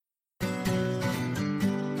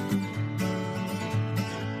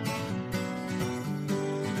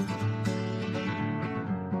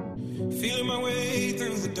Feeling my way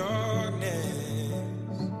through the darkness,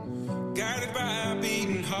 guided by a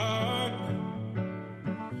beating heart.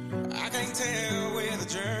 I can't tell where the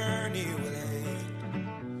journey will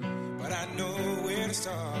end, but I know where to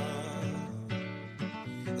start.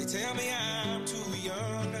 They tell me I'm too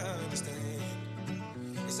young to understand.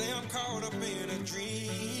 They say I'm caught up in a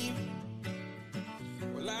dream.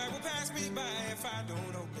 Well, life will pass me by if I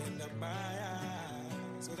don't open up my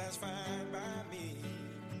eyes. So that's fine by me.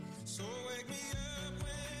 So wake me up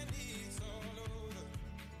when it's all over.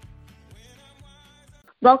 When I'm wise.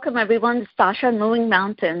 Welcome, everyone, to Sasha and Moving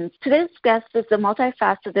Mountains. Today's guest is a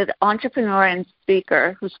multifaceted entrepreneur and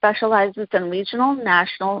speaker who specializes in regional,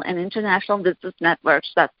 national, and international business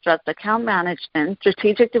networks that stress account management,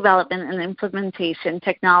 strategic development and implementation,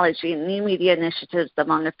 technology, and new media initiatives,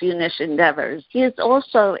 among a few niche endeavors. He is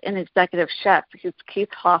also an executive chef. He's Keith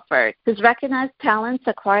Hoffert. His recognized talents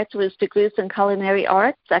acquired through his degrees in culinary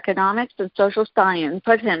arts, economics, and social science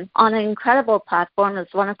put him on an incredible platform as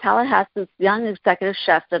one of Tallahassee's young executive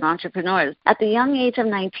chefs and entrepreneurs. At the young age of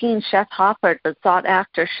 19, Chef Hoffert was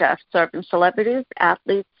sought-after chef, serving celebrities,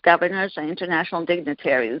 athletes, governors, and international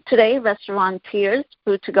dignitaries. Today, restaurateurs,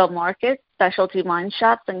 food-to-go markets, specialty wine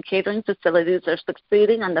shops, and catering facilities are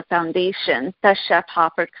succeeding on the foundation that Chef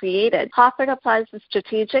Hoffert created. Hoffert applies the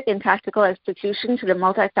strategic and tactical execution to the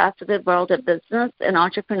multifaceted world of business and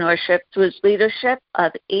entrepreneurship through his leadership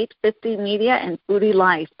of 850 Media and Foodie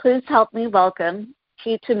Life. Please help me welcome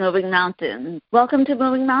Keith to Moving Mountains. Welcome to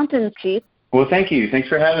Moving Mountains, Keith. Well, thank you. Thanks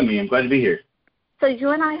for having me. I'm glad to be here. So you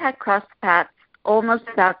and I had crossed paths almost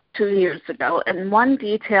about 2 years ago, and one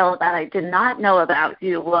detail that I did not know about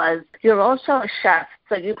you was you're also a chef.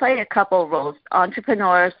 So you play a couple roles: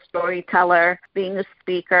 entrepreneur, storyteller, being a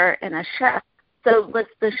speaker, and a chef. So was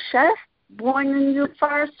the chef born in you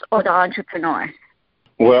first, or the entrepreneur?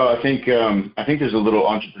 Well, I think there's a little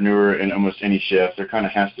entrepreneur in almost any chef. There kind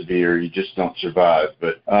of has to be, or you just don't survive.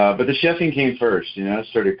 But the chefing came first. You know, I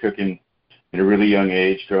started cooking at a really young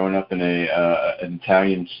age, growing up in an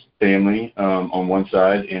Italian family on one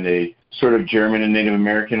side and a sort of German and Native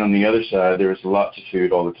American on the other side. There was lots of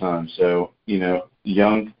food all the time. So, you know,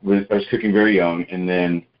 I was cooking very young, and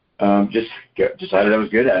then just decided I was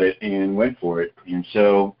good at it and went for it. And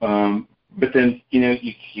so, but then, you know,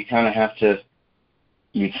 you kind of have to.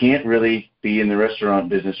 You can't really be in the restaurant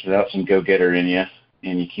business without some go-getter in you,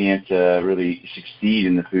 and you can't really succeed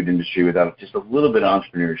in the food industry without just a little bit of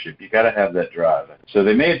entrepreneurship. You got to have that drive. So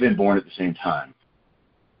they may have been born at the same time.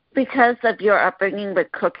 Because of your upbringing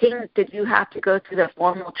with cooking, did you have to go through the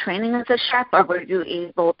formal training as a chef, or were you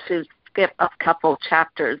able to skip a couple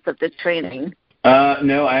chapters of the training?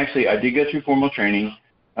 No, I did go through formal training.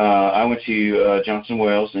 I went to Johnson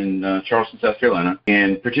Wales in Charleston, South Carolina,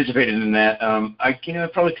 and participated in that. I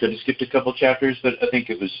probably could have skipped a couple chapters, but I think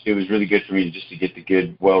it was really good for me to get the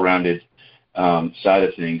good, well-rounded side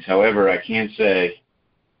of things. However, I can say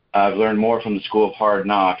I've learned more from the School of Hard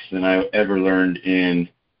Knocks than I ever learned in,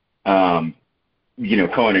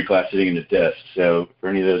 culinary class sitting in a desk. So for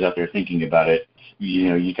any of those out there thinking about it, you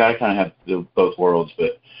know, you got to kind of have both worlds,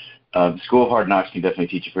 but the School of Hard Knocks can definitely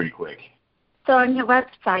teach you pretty quick. So on your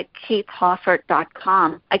website,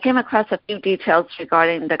 keithhoffert.com, I came across a few details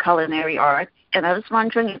regarding the culinary arts, and I was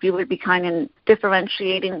wondering if you would be kind in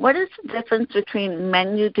differentiating what is the difference between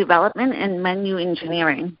menu development and menu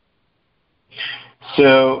engineering?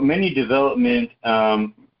 So menu development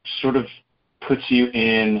sort of puts you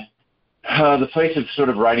in the place of sort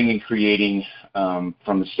of writing and creating from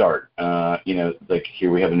the start. Like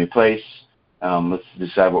here we have a new place. Let's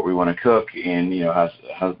decide what we want to cook, and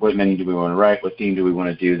what menu do we want to write, what theme do we want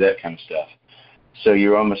to do, that kind of stuff. So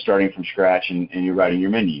you're almost starting from scratch, and you're writing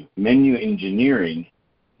your menu. Menu engineering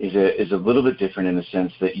is a little bit different in the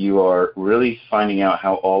sense that you are really finding out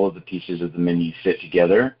how all of the pieces of the menu fit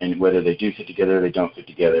together, and whether they do fit together or they don't fit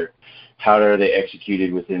together. How are they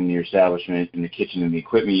executed within your establishment, in the kitchen, and the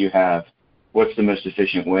equipment you have? What's the most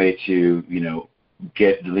efficient way to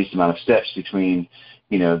get the least amount of steps between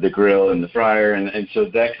the grill and the fryer, and so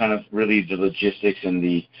that kind of really the logistics and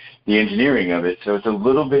the engineering of it. So it's a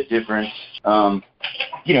little bit different,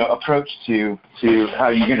 approach to how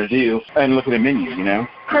you're going to do and look at a menu,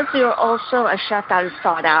 Because you're also a chef that is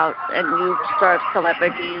sought out, and you serve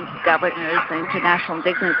celebrities, governors, and international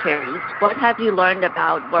dignitaries. What have you learned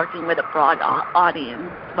about working with a broad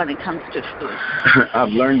audience when it comes to food? I've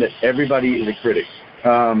learned that everybody is a critic.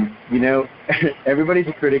 Everybody's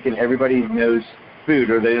a critic, and everybody knows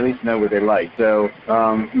food, or they at least know what they like. So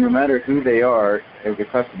no matter who they are as a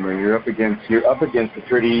customer, you're up against a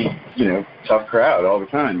pretty tough crowd all the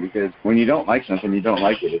time, because when you don't like something, you don't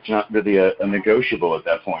like it. It's not really a negotiable at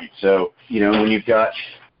that point. So when you've got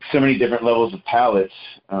so many different levels of palates.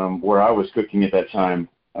 Where I was cooking at that time,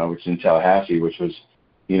 which is in Tallahassee, which was,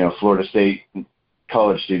 Florida State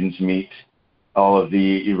college students meet all of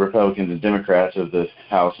the Republicans and Democrats of the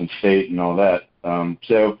House and state and all that.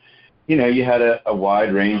 So, you had a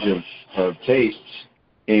wide range of tastes,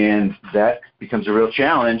 and that becomes a real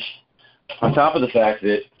challenge on top of the fact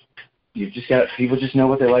that you've just got people just know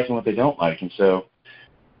what they like and what they don't like. And so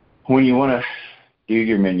when you want to do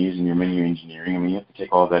your menus and your menu engineering, you have to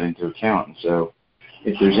take all of that into account. And so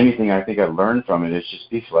if there's anything I think I've learned from it, it's just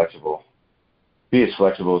be flexible. Be as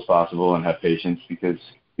flexible as possible and have patience, because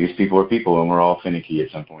these people are people and we're all finicky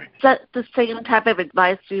at some point. Is that the same type of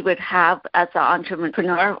advice you would have as an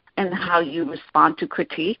entrepreneur and how you respond to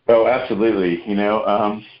critique? Oh, absolutely.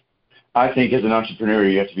 I think as an entrepreneur,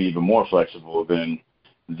 you have to be even more flexible than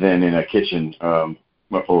in a kitchen, or,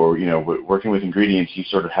 working with ingredients, you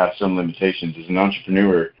sort of have some limitations. As an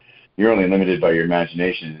entrepreneur, you're only limited by your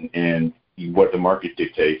imagination and what the market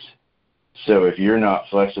dictates. So if you're not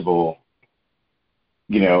flexible,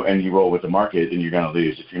 and you roll with the market, then you're going to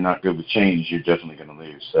lose. If you're not good with change, you're definitely going to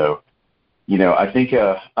lose. So, I think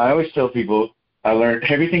I always tell people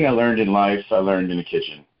everything I learned in life, I learned in the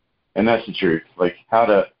kitchen. And that's the truth. Like how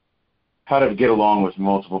to get along with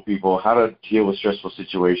multiple people, how to deal with stressful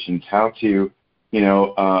situations, how to,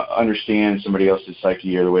 understand somebody else's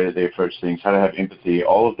psyche or the way that they approach things, how to have empathy.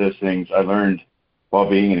 All of those things I learned while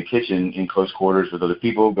being in a kitchen in close quarters with other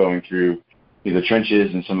people, going through the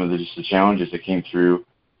trenches and some of the challenges that came through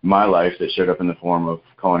my life that showed up in the form of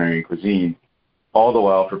culinary and cuisine, all the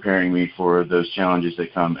while preparing me for those challenges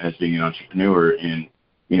that come as being an entrepreneur and,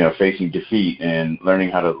 facing defeat and learning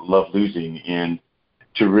how to love losing and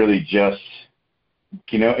to really just,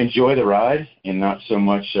 enjoy the ride and not so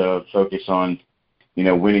much focus on,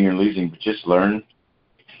 winning or losing, but just learn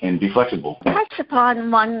and be flexible. Touch upon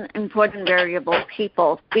one important variable,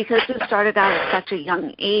 people, because you started out at such a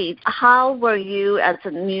young age. How were you, as a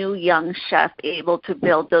new young chef, able to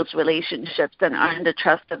build those relationships and earn the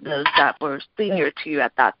trust of those that were senior to you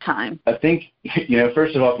at that time? I think,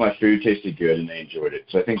 first of all, my food tasted good and they enjoyed it.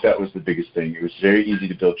 So I think that was the biggest thing. It was very easy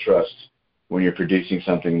to build trust when you're producing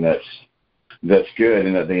something that's good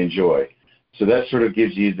and that they enjoy. So that sort of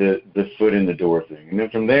gives you the foot in the door thing. And then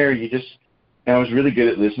from there, I was really good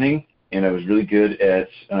at listening, and I was really good at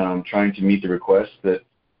trying to meet the requests that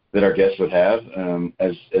our guests would have,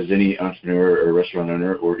 as any entrepreneur or restaurant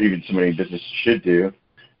owner or even somebody in business should do.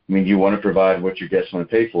 You want to provide what your guests want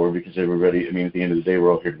to pay for, because everybody, at the end of the day,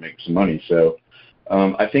 we're all here to make some money. So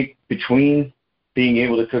I think between being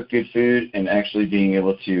able to cook good food and actually being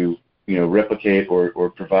able to, replicate or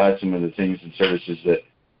provide some of the things and services that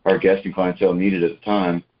our guests and clientele needed at the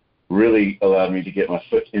time, really allowed me to get my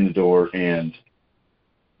foot in the door and,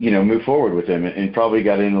 move forward with them, and probably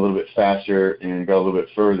got in a little bit faster and got a little bit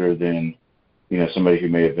further than, somebody who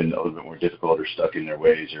may have been a little bit more difficult or stuck in their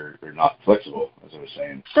ways or not flexible, as I was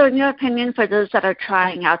saying. So in your opinion, for those that are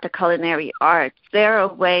trying out the culinary arts, is there a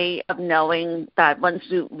way of knowing that once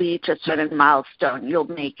you reach a certain milestone, you'll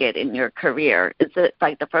make it in your career? Is it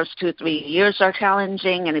like the first 2-3 years are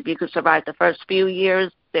challenging, and if you could survive the first few years,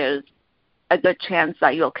 there's a good chance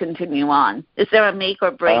that you'll continue on? Is there a make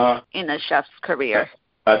or break in a chef's career?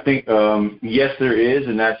 I think, yes, there is,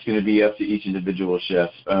 and that's going to be up to each individual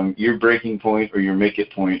chef. Your breaking point or your make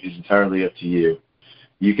it point is entirely up to you.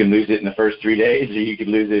 You can lose it in the first 3 days, or you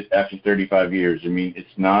can lose it after 35 years. It's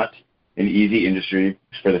not an easy industry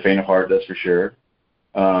for the faint of heart, that's for sure.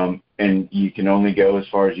 And you can only go as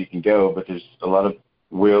far as you can go, but there's a lot of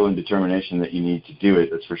will and determination that you need to do it,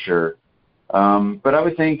 that's for sure. But I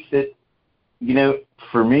would think that,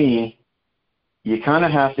 for me, you kind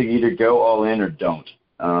of have to either go all in or don't.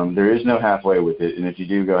 There is no halfway with it, and if you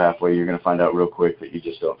do go halfway, you're going to find out real quick that you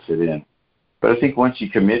just don't fit in. But I think once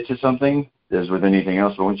you commit to something, as with anything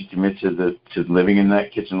else, but once you commit to living in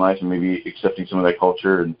that kitchen life and maybe accepting some of that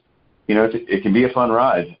culture, and it can be a fun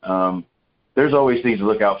ride. There's always things to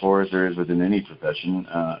look out for, as there is within any profession.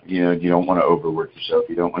 You don't want to overwork yourself.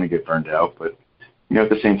 You don't want to get burned out. But at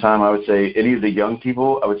the same time, I would say any of the young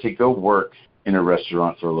people, I would say go work in a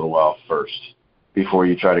restaurant for a little while first, before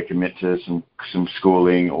you try to commit to some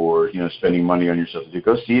schooling or, spending money on yourself to do.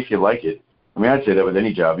 Go see if you like it. I'd say that with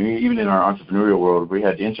any job. Even in our entrepreneurial world, we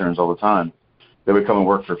had interns all the time that would come and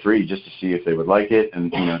work for free just to see if they would like it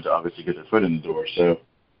and, to obviously get their foot in the door. So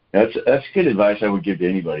that's good advice I would give to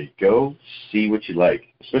anybody. Go see what you like,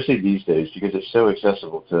 especially these days, because it's so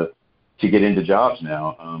accessible to get into jobs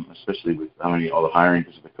now, especially with all the hiring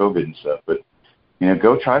because of the COVID and stuff. But,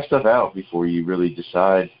 go try stuff out before you really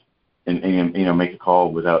decide and make a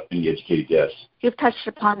call without any educated guess. You've touched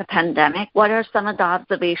upon the pandemic. What are some of the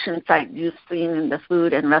observations that you've seen in the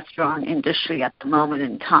food and restaurant industry at the moment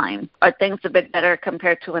in time? Are things a bit better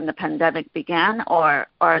compared to when the pandemic began, or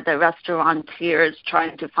are the restaurateurs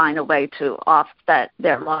trying to find a way to offset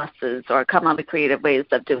their losses or come up with creative ways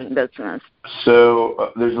of doing business?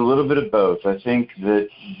 So there's a little bit of both. I think that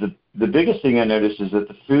the biggest thing I noticed is that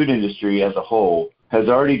the food industry as a whole has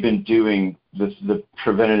already been doing the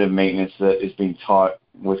preventative maintenance that is being taught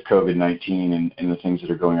with COVID-19 and the things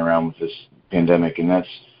that are going around with this pandemic. And that's,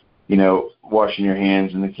 washing your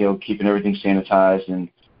hands and keeping everything sanitized and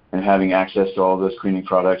having access to all those cleaning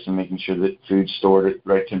products and making sure that food's stored at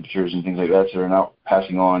right temperatures and things like that so they're not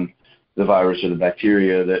passing on the virus or the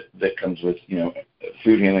bacteria that comes with,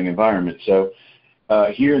 food handling environment. So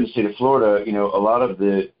here in the state of Florida, a lot of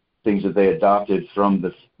the things that they adopted from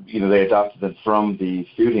they adopted them from the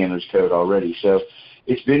food handlers code already. So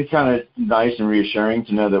it's been kind of nice and reassuring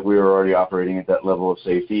to know that we were already operating at that level of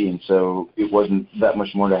safety, and so it wasn't that much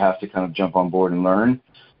more to have to kind of jump on board and learn.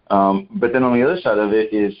 But then on the other side of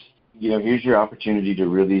it is, here's your opportunity to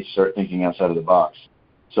really start thinking outside of the box.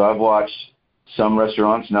 So I've watched some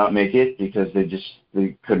restaurants not make it because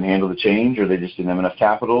they couldn't handle the change, or they just didn't have enough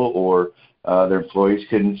capital, or their employees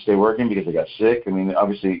couldn't stay working because they got sick. I mean,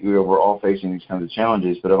 obviously, we're all facing these kinds of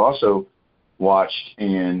challenges, but I've also watched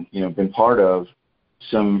and, been part of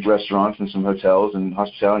some restaurants and some hotels and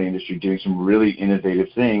hospitality industry doing some really innovative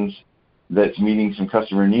things that's meeting some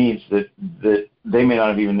customer needs that they may not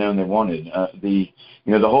have even known they wanted. The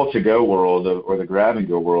whole to-go world or the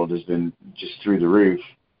grab-and-go world has been just through the roof,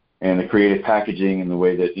 and the creative packaging and the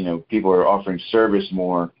way that, people are offering service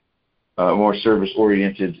more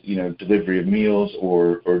service-oriented, delivery of meals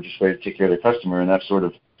or just way to take care of their customer. And that's sort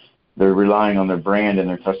of, they're relying on their brand and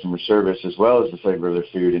their customer service as well as the flavor of their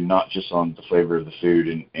food, and not just on the flavor of the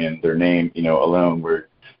food and their name, alone, where,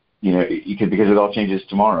 because it all changes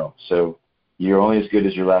tomorrow. So you're only as good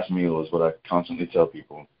as your last meal is what I constantly tell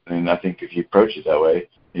people. And I think if you approach it that way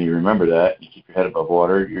and you remember that, you keep your head above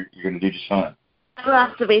water, you're going to do just fine. Through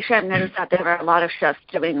observation, I've noticed that there are a lot of chefs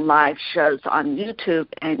doing live shows on YouTube,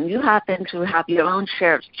 and you happen to have your own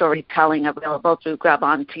shared storytelling available through Grab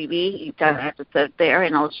on TV. You've done an episode there,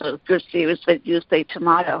 and also your series with You Say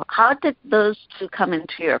Tomato. How did those two come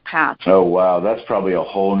into your path? Oh, wow. That's probably a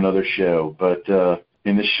whole nother show. But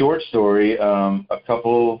in the short story, a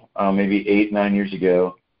couple, maybe 8-9 years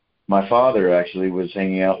ago, my father actually was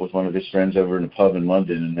hanging out with one of his friends over in a pub in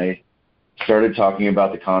London, and they started talking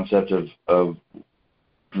about the concept of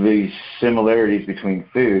the similarities between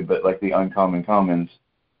food, but like the uncommon commons,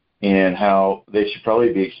 and how they should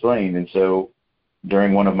probably be explained. And so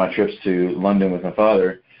during one of my trips to London with my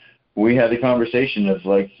father, we had the conversation of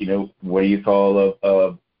what do you call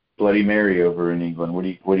a Bloody Mary over in England? What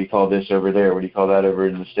do you call this over there? What do you call that over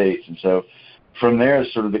in the States? And so from there,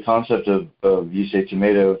 sort of the concept of You Say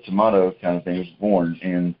Tomato kind of thing was born.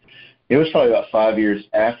 And it was probably about 5 years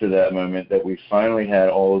after that moment that we finally had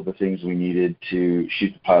all of the things we needed to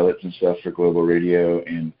shoot the pilots and stuff for Global Radio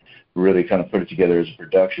and really kind of put it together as a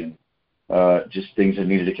production. Just things that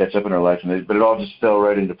needed to catch up in our life, but it all just fell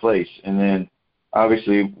right into place. And then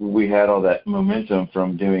obviously we had all that momentum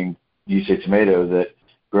from doing You Say Tomato that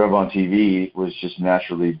Grub on TV was just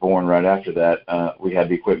naturally born right after that. We had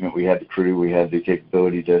the equipment, we had the crew, we had the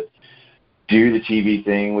capability to do the TV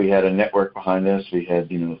thing. We had a network behind us. We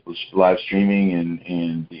had, live streaming,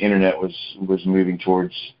 and the internet was moving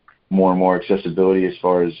towards more and more accessibility as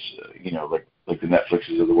far as, like the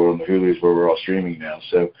Netflixes of the world and the Hulus where we're all streaming now.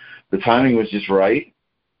 So the timing was just right.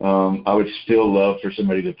 I would still love for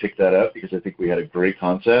somebody to pick that up because I think we had a great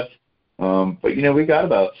concept. But, we got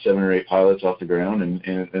about 7 or 8 pilots off the ground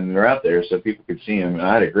and they're out there so people could see them. And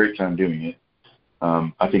I had a great time doing it.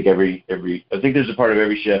 I think there's a part of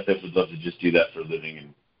every chef that would love to just do that for a living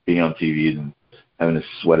and being on TV and having to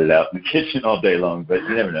sweat it out in the kitchen all day long, but you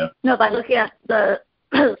never know. No, by looking at the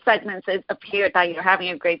segments, it appeared that you're having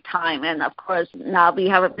a great time, and of course now we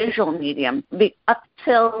have a visual medium. Up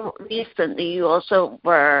till recently, you also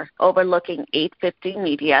were overlooking 850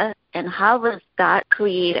 Media, and how was that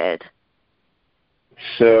created?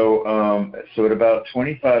 So at about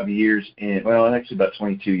 25 years in, well, actually about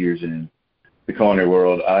 22 years in the culinary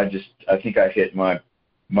world, I think I hit my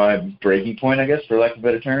breaking point, I guess, for lack of a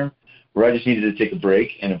better term, where I just needed to take a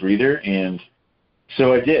break and a breather, and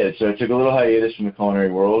so I did. So I took a little hiatus from the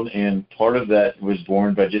culinary world, and part of that was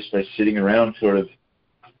born by sitting around sort of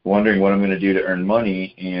wondering what I'm going to do to earn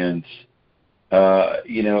money, and,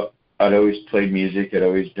 I'd always played music. I'd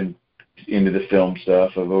always been into the film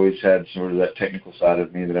stuff. I've always had sort of that technical side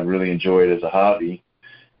of me that I really enjoyed as a hobby.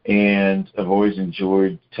 And I've always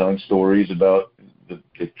enjoyed telling stories about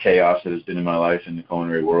the chaos that has been in my life in the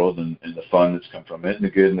culinary world, and the fun that's come from it, and the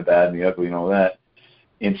good and the bad and the ugly and all that.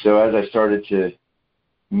 And so as I started to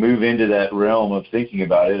move into that realm of thinking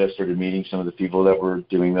about it, I started meeting some of the people that were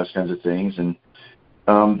doing those kinds of things. And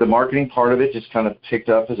the marketing part of it just kind of picked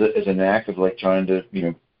up as a knack of like trying to,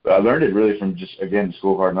 I learned it really from just, again,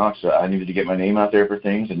 School of Hard Knocks. I needed to get my name out there for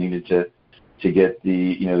things. I needed to get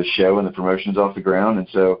the show and the promotions off the ground. And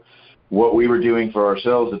so what we were doing for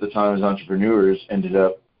ourselves at the time as entrepreneurs ended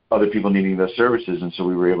up other people needing those services, and so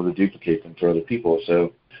we were able to duplicate them for other people.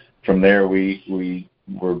 So from there, we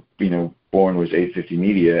were, born was 850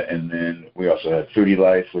 Media, and then we also had Foodie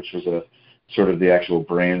Life, which was a sort of the actual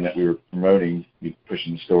brand that we were promoting,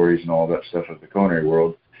 pushing the stories and all that stuff of the culinary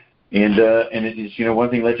world. And it just, one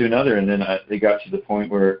thing led to another, and then it got to the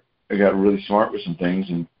point where I got really smart with some things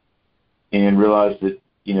and realized that,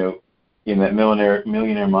 in that millionaire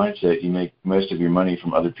mindset, you make most of your money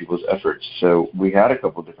from other people's efforts. So we had a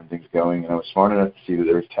couple of different things going, and I was smart enough to see that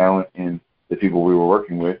there was talent in the people we were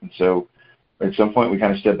working with. And so at some point we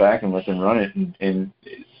kind of stepped back and let them run it. And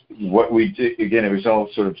what we did, again, it was all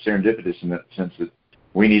sort of serendipitous in that sense that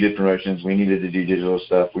we needed promotions, we needed to do digital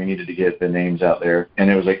stuff, we needed to get the names out there. And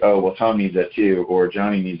it was like, oh, well, Tom needs that too, or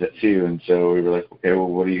Johnny needs that too. And so we were like, okay, well,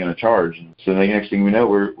 what are you going to charge? And so the next thing we know,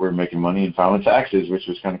 we're making money and filing taxes, which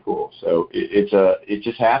was kind of cool. So it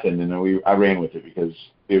just happened, and I ran with it because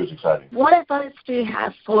it was exciting. What advice do you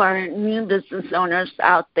have for new business owners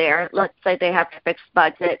out there? Let's say they have a fixed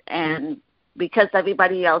budget, and because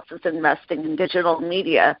everybody else is investing in digital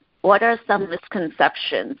media, what are some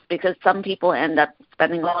misconceptions? Because some people end up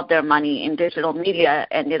spending all of their money in digital media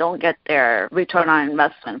and they don't get their return on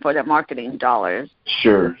investment for their marketing dollars.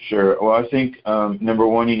 Sure. Well, I think, number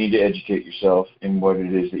one, you need to educate yourself in what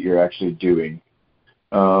it is that you're actually doing.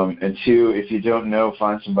 And two, if you don't know,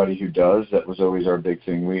 find somebody who does. That was always our big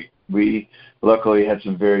thing. We luckily had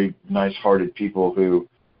some very nice-hearted people who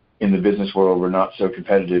in the business world were not so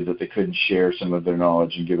competitive that they couldn't share some of their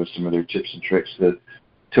knowledge and give us some of their tips and tricks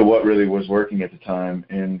to what really was working at the time.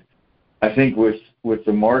 And I think with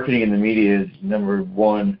the marketing and the media, number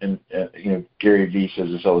one, and Gary Vee says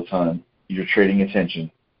this all the time, you're trading attention.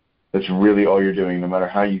 That's really all you're doing. No matter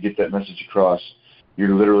how you get that message across,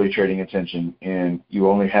 you're literally trading attention, and you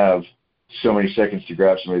only have so many seconds to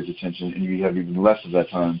grab somebody's attention, and you have even less of that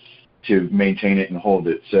time to maintain it and hold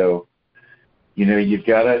it. So, you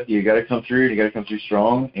gotta come through. You gotta come through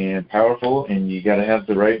strong and powerful, and you gotta have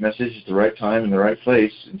the right message at the right time in the right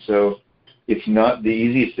place. And so, it's not the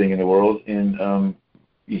easiest thing in the world, and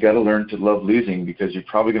you gotta learn to love losing, because you're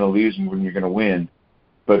probably gonna lose more than you're gonna win.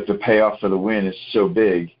 But the payoff for the win is so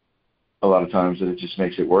big, a lot of times, that it just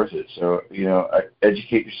makes it worth it. So,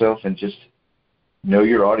 educate yourself and just know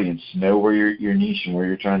your audience, know where your niche and where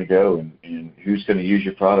you're trying to go, and who's going to use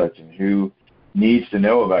your product, and who needs to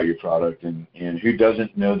know about your product, and who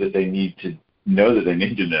doesn't know that they need to know that they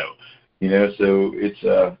need to know. So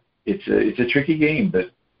it's a tricky game,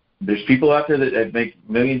 but there's people out there that make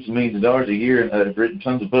millions and millions of dollars a year and that have written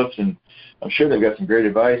tons of books, and I'm sure they've got some great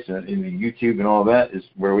advice. And in the YouTube and all that is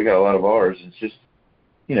where we got a lot of ours. It's just,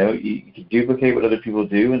 you can duplicate what other people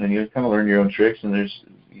do, and then you kind of learn your own tricks, and there's,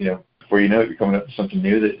 before you know it, you're coming up with something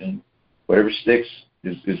new and whatever sticks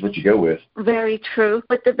is what you go with. Very true.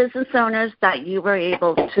 With the business owners that you were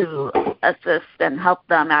able to assist and help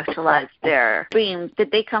them actualize their dreams, did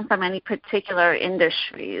they come from any particular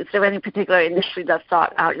industry? Is there any particular industry that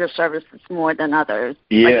sought out your services more than others?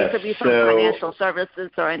 Yes. Like it could be from financial services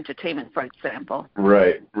or entertainment, for example.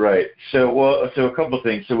 Right. So a couple of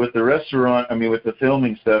things. So with the restaurant, with the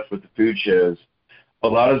filming stuff, with the food shows, a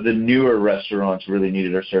lot of the newer restaurants really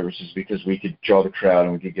needed our services because we could draw the crowd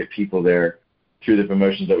and we could get people there through the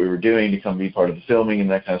promotions that we were doing to come be part of the filming and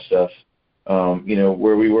that kind of stuff.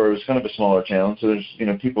 Where we were, it was kind of a smaller town, so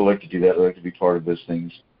there's, people like to do that, they like to be part of those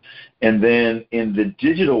things. And then in the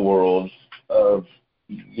digital world of,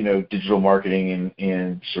 digital marketing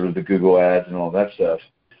and sort of the Google ads and all that stuff,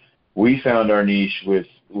 we found our niche with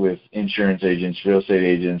insurance agents, real estate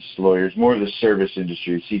agents, lawyers, more of the service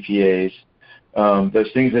industry, CPAs, those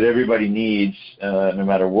things that everybody needs no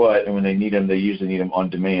matter what, and when they need them, they usually need them on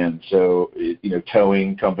demand. So,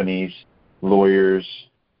 towing companies, lawyers,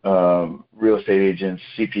 real estate agents,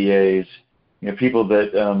 CPAs, people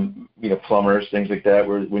that, plumbers, things like that,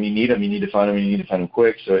 where when you need them, you need to find them, and you need to find them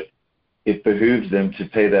quick. So it behooves them to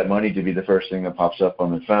pay that money to be the first thing that pops up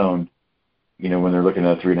on the phone. When they're looking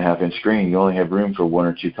at a 3.5-inch screen, you only have room for one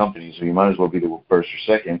or two companies, so you might as well be the first or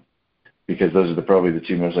second, because those are probably the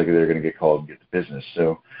two most likely they're going to get called and get the business.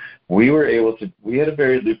 So we had a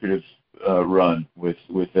very lucrative run with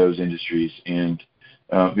those industries, and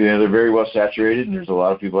they're very well saturated, and there's a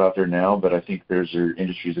lot of people out there now, but I think there's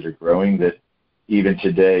industries that are growing that even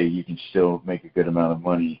today you can still make a good amount of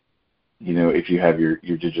money, if you have your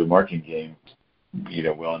digital marketing game,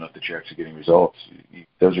 well enough that you're actually getting results.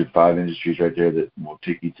 Those are 5 industries right there that will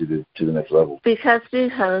take you to the next level. Because you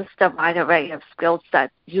host a wide array of skill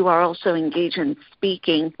sets, you are also engaged in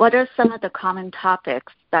speaking. What are some of the common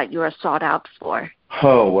topics that you are sought out for?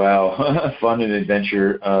 Oh, wow. Fun and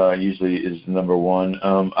adventure usually is number one.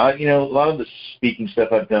 A lot of the speaking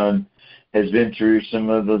stuff I've done has been through some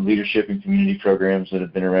of the leadership and community programs that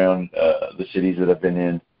have been around the cities that I've been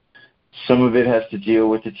in. Some of it has to deal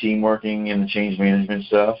with the team working and the change management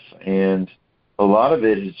stuff, and a lot of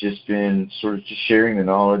it has just been sort of just sharing the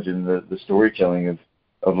knowledge and the storytelling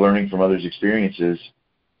of learning from others' experiences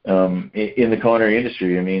in the culinary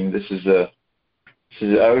industry. I mean, I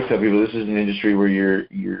always tell people this is an industry where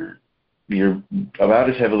you're about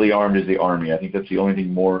as heavily armed as the Army. I think that's the only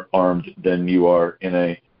thing more armed than you are in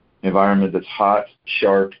a environment that's hot,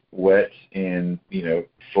 sharp, wet, and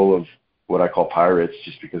full of what I call pirates,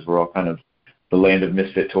 just because we're all kind of the land of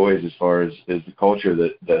misfit toys as far as the culture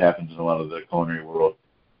that happens in a lot of the culinary world.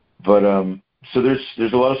 But so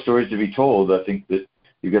there's a lot of stories to be told. I think that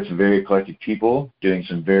you've got some very eclectic people doing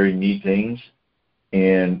some very neat things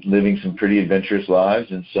and living some pretty adventurous lives,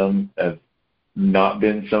 and some have not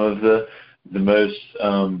been some of the most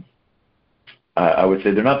I would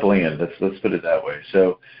say they're not bland. Let's put it that way.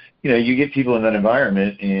 So you get people in that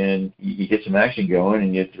environment and you get some action going,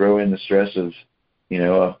 and you throw in the stress of,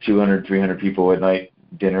 200, 300 people at night,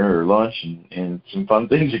 dinner or lunch, and some fun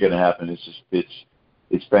things are going to happen.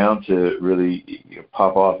 It's bound to really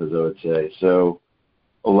pop off, as I would say. So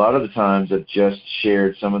a lot of the times I've just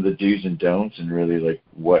shared some of the do's and don'ts and really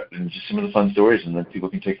and just some of the fun stories, and then people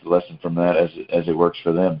can take the lesson from that as it works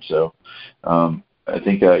for them. So I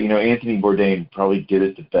think, Anthony Bourdain probably did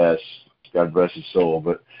it the best, God bless his soul,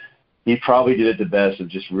 but he probably did it the best of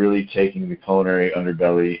just really taking the culinary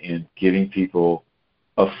underbelly and giving people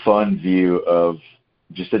a fun view of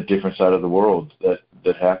just a different side of the world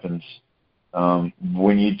that happens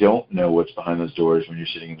when you don't know what's behind those doors when you're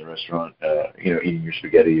sitting in the restaurant, eating your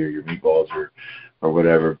spaghetti or your meatballs or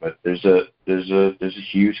whatever. But there's a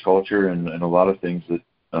huge culture and a lot of things that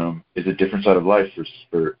is a different side of life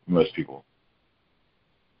for most people.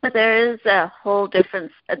 But there is a whole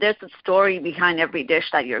difference. There's a story behind every dish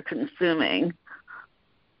that you're consuming.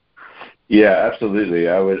 Yeah, absolutely.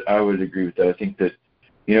 I would agree with that. I think that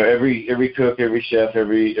every cook, every chef,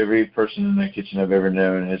 every person in that kitchen I've ever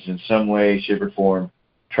known has in some way, shape, or form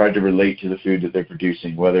tried to relate to the food that they're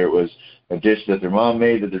producing. Whether it was a dish that their mom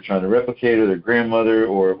made that they're trying to replicate, or their grandmother,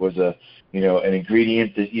 or it was an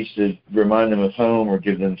ingredient that used to remind them of home or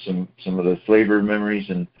give them some of the flavor memories.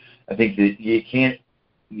 And I think that you can't.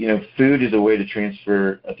 Food is a way to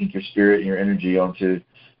transfer, I think, your spirit and your energy onto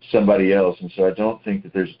somebody else. And so I don't think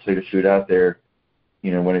that there's a plate of food out there,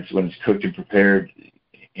 when it's cooked and prepared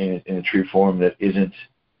in a true form that isn't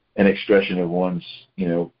an expression of one's,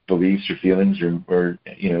 beliefs or feelings or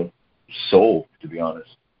soul, to be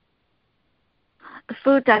honest.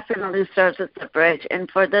 Food definitely serves as a bridge, and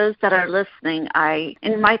for those that are listening, I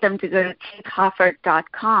invite them to go to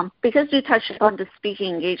katehoffert.com. Because you touched upon the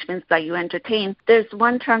speaking engagements that you entertain, there's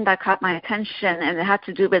one term that caught my attention, and it had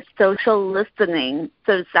to do with social listening.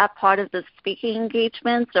 So is that part of the speaking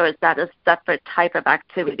engagements, or is that a separate type of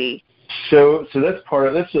activity? So that's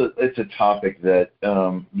it's a topic that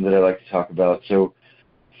I like to talk about. So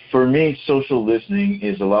for me, social listening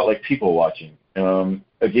is a lot like people watching.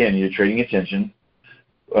 Again, you're trading attention.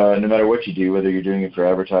 No matter what you do, whether you're doing it for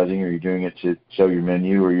advertising or you're doing it to sell your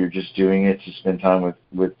menu or you're just doing it to spend time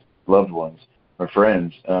with loved ones or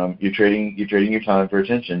friends, you're trading your time for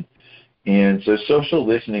attention. And so social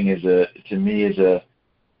listening is a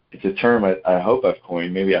term I hope I've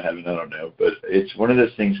coined. Maybe I haven't, I don't know. But it's one of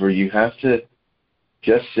those things where you have to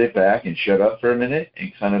just sit back and shut up for a minute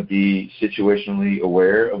and kind of be situationally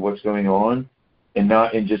aware of what's going on, and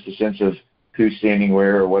not in just a sense of who's standing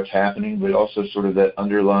where or what's happening, but also sort of that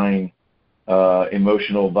underlying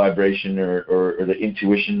emotional vibration or the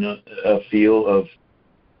intuition feel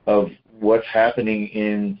of what's happening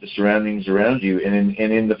in the surroundings around you and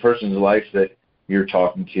in the person's life that you're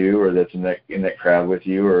talking to, or that's in that crowd with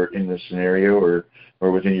you, or in the scenario, or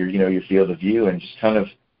within your field of view, and just kind of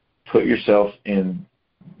put yourself in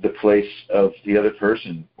the place of the other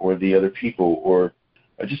person or the other people, or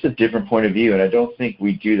just a different point of view. And I don't think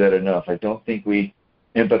we do that enough. I don't think we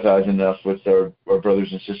empathize enough with our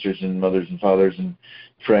brothers and sisters and mothers and fathers and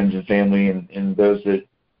friends and family and those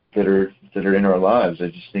that are in our lives. I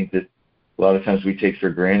just think that a lot of times we take for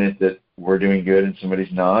granted that we're doing good and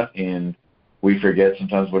somebody's not, and we forget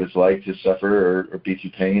sometimes what it's like to suffer or be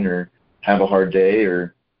through pain or have a hard day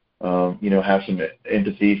or, have some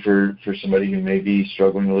empathy for somebody who may be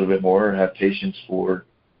struggling a little bit more, or have patience for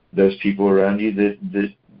those people around you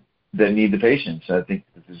that need the patience. I think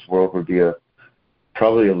that this world would be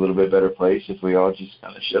probably a little bit better place if we all just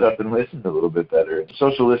kind of shut up and listened a little bit better.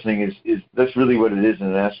 Social listening is that's really what it is in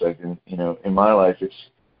an aspect. And in my life,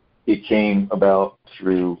 it came about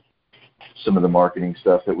through some of the marketing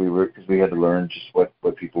stuff that because we had to learn just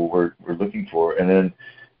what people were looking for, and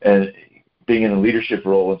being in a leadership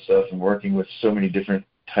role and stuff, and working with so many different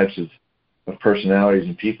types of personalities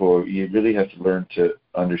and people, you really have to learn to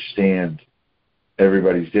understand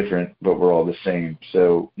everybody's different, but we're all the same.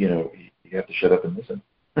 So you have to shut up and listen.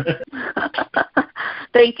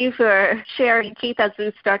 Thank you for sharing, Keith. As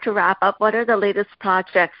we start to wrap up, what are the latest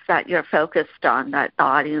projects that you're focused on that the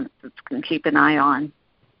audience can keep an eye on?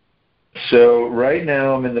 So right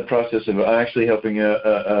now I'm in the process of actually helping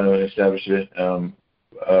an establishment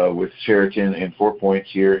with Sheraton and 4 Points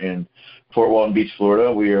here in Fort Walton Beach,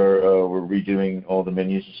 Florida. We're redoing all the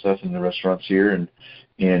menus and stuff in the restaurants here and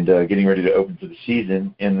getting ready to open for the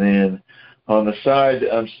season. And then on the side,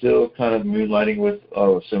 I'm still kind of moonlighting with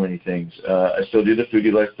so many things. I still do the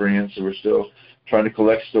Foodie Life brand, so we're still trying to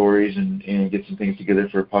collect stories and get some things together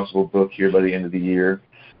for a possible book here by the end of the year.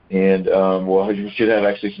 And we should have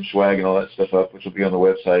actually some swag and all that stuff up, which will be on the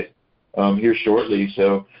website here shortly.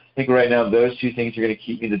 So I think right now those two things are going to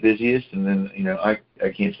keep me the busiest. And then I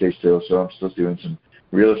can't stay still, so I'm still doing some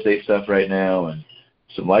real estate stuff right now and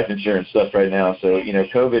some life insurance stuff right now. So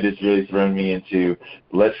COVID has really thrown me into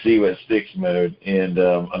let's see what sticks mode. And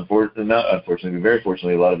very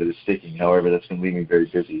fortunately, a lot of it is sticking. However, that's going to leave me very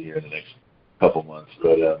busy here in the next couple months.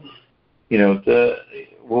 But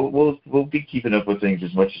we'll be keeping up with things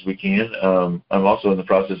as much as we can. I'm also in the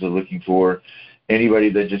process of looking for anybody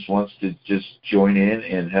that just wants to just join in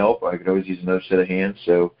and help. I could always use another set of hands,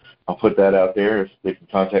 so I'll put that out there. If they can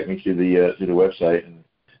contact me through the website, and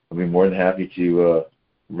I'll be more than happy to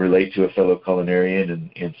relate to a fellow culinarian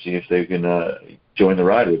and see if they can join the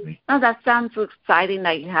ride with me. Oh, that sounds exciting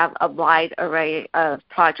that you have a wide array of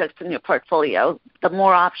projects in your portfolio. The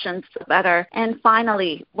more options, the better. And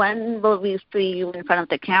finally, when will we see you in front of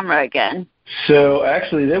the camera again? So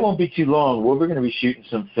actually, that won't be too long. We're going to be shooting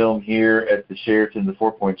some film here at the Sheraton, the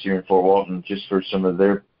 4 Points here in Fort Walton, just for some of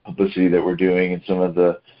their publicity that we're doing and some of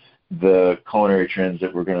the culinary trends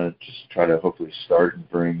that we're going to just try to hopefully start and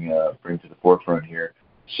bring to the forefront here.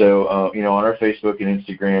 So, on our Facebook and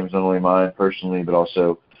Instagrams, not only mine personally, but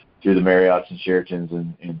also through the Marriotts and Sheratons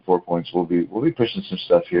and 4 Points, we'll be pushing some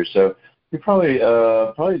stuff here. So you're probably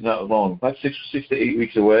not long, about six to 8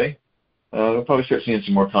 weeks away. We'll probably start seeing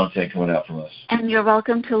some more content coming out from us. And you're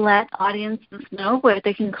welcome to let audiences know where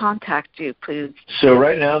they can contact you, please. So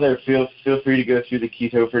right now, feel free to go through the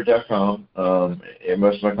KeithHoffert.com.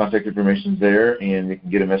 Most of my contact information is there, and you can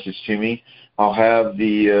get a message to me. I'll have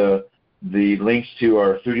the links to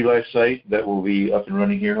our Foodie Life site that will be up and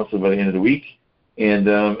running here hopefully by the end of the week, and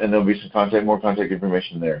there'll be some more contact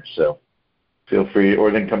information there. So feel free, or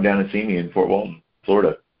then come down and see me in Fort Walton,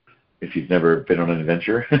 Florida. If you've never been on an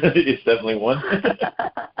adventure, it's definitely one.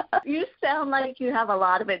 You sound like you have a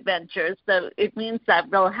lot of adventures, so it means that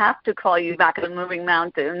we'll have to call you back to the Moving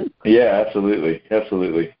Mountains. Yeah, absolutely.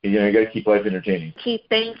 You got to keep life entertaining. Keith,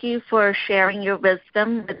 thank you for sharing your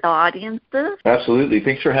wisdom with the audiences. Absolutely.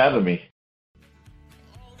 Thanks for having me.